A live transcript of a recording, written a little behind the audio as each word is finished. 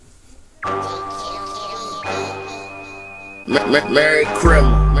Merry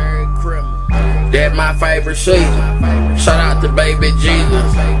Christmas. That my favorite season. Shout out to Baby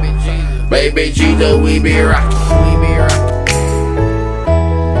Jesus. Baby Jesus, we be rockin'.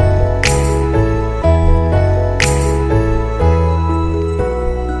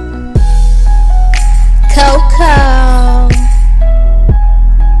 Coco.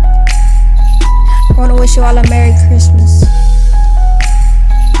 I wanna wish you all a Merry Christmas.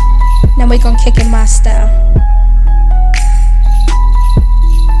 Now we gon' kick it my style.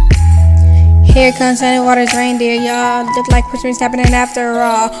 Here comes Sunny Waters reindeer, y'all. Look like Christmas happening after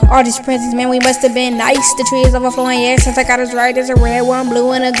all. All these presents, man, we must have been nice. The tree is overflowing, yeah, since I got us right. There's a red one,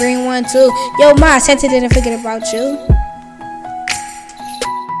 blue, and a green one too. Yo, Ma, Santa didn't forget about you.